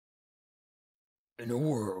In a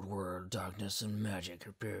world where darkness and magic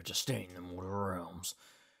appear to stain the mortal realms.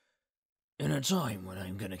 In a time when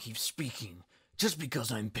I'm gonna keep speaking, just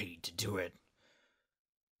because I'm paid to do it.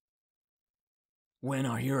 When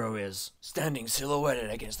our hero is standing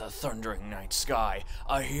silhouetted against the thundering night sky,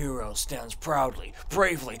 our hero stands proudly,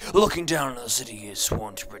 bravely, looking down on the city he is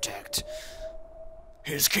sworn to protect.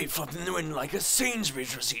 His cape flapping in the wind like a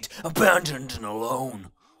Sainsbury's receipt, abandoned and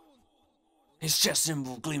alone. His chest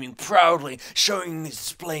symbol gleaming proudly, showing he's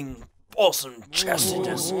displaying awesome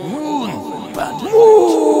chastity. Moon!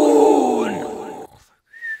 Moon!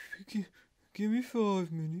 Give me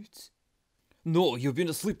 5 minutes. No, you've been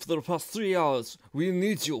asleep for the past 3 hours. We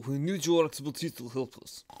need you. We need your expertise to help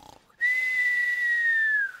us.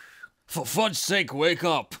 For fudge's sake, wake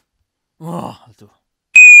up. Oh, I'll do.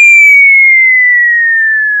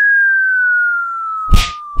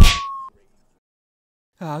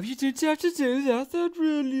 You didn't have to do that. That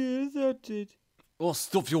really is. That did. Oh,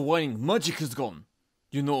 stop your whining. Magic is gone.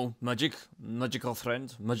 You know, magic. Magic, our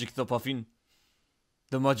friend. Magic the puffin.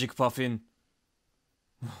 The magic puffin.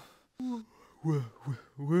 Where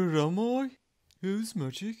am I? Who's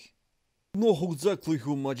magic? Not exactly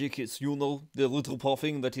who magic is, you know, the little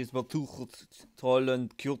puffin that is about 2 foot tall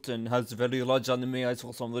and cute and has very large anime eyes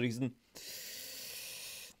for some reason.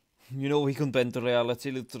 You know, he can bend the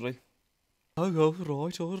reality, literally. Oh,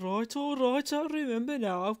 alright, I remember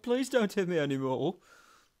now. Please don't hit me anymore.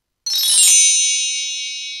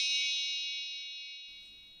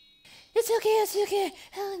 It's okay.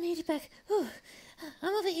 I made it back. Ooh,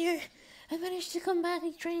 I'm over here. I managed to come back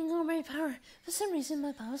and draining all my power. For some reason,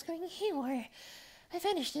 my power's going haywire. I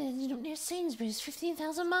vanished and ended up near Sainsbury's,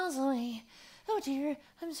 15,000 miles away. Oh dear,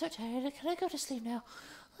 I'm so tired. Can I go to sleep now?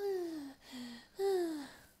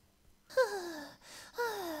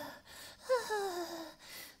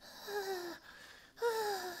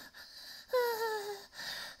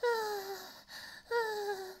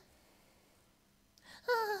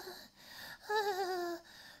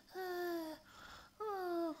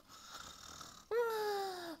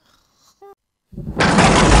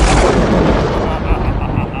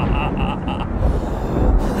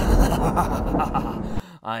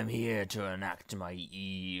 I'm here to enact my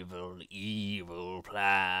evil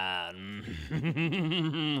plan.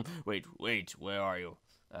 Wait, where are you?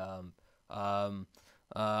 Hang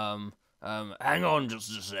on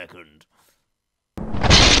just a second.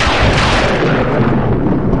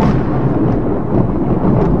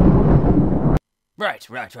 Right.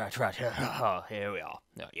 Here we are.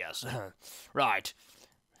 Yes.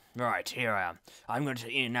 Right, here I am. I'm going to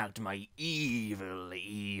enact my evil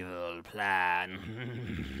plan.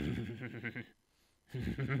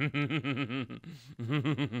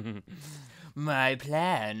 My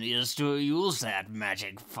plan is to use that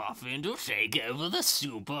magic puffin to take over the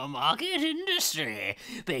supermarket industry,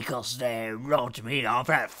 because they wrote me off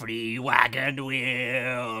a free wagon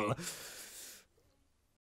wheel.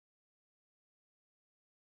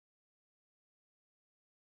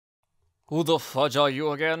 Who the fudge are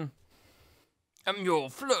you again? I'm your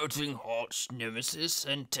floating hot nemesis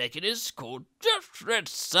antagonist called Jeffrey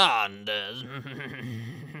Sanders.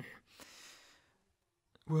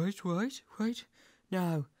 Wait.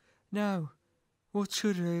 Now. What's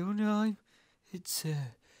your real name? It's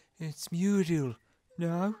Muriel.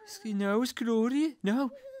 No, it's Gloria. No,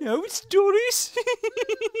 it's Doris.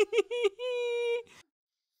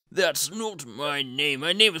 That's not my name.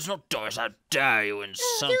 My name is not Doris. How dare you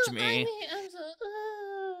insult me?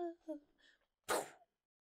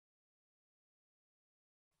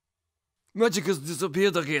 Magic has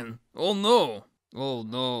disappeared again. Oh no.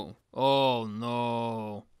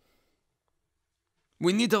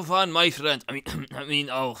 We need to find my friend. I mean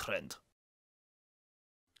our friend.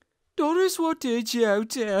 Doris, what did you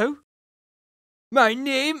do? My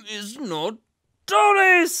name is not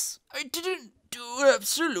Doris. I didn't do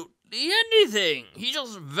absolutely anything. He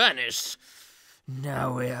just vanished.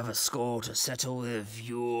 Now we have a score to settle with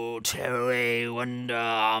you, Tearaway, Wonder,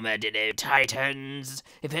 Armadillo, Titans,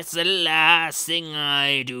 if it's the last thing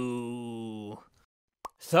I do.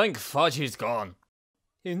 Thank fudge he's gone.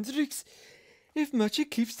 Hendrix, if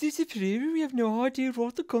magic keeps disappearing, we have no idea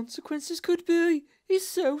what the consequences could be. He's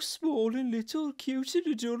so small and little, cute and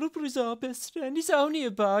adorable as our best friend. He's only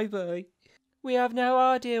a baby. We have no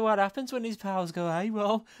idea what happens when his powers go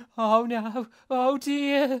AWOL. Oh no, oh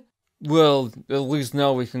dear. Well, at least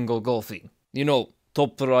now we can go golfing. You know,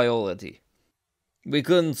 top priority. We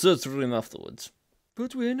can search for him afterwards.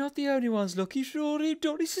 But we're not the only ones looking for him.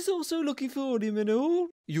 Doris is also looking for him and all.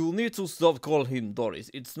 You'll need to stop calling him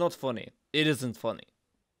Doris. It's not funny. It isn't funny.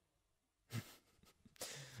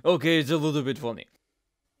 Okay, it's a little bit funny.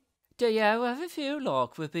 Do you ever feel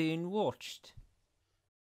like we're being watched?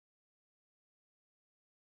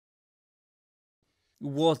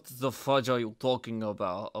 What the fudge are you talking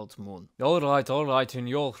about, Moon? Alright, in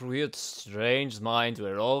your weird, strange mind,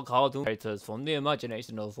 we're all cartoon characters from the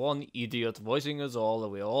imagination of one idiot voicing us all,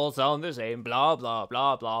 and we all sound the same, blah blah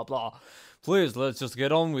blah blah blah. Please, let's just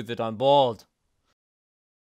get on with it, I'm bored.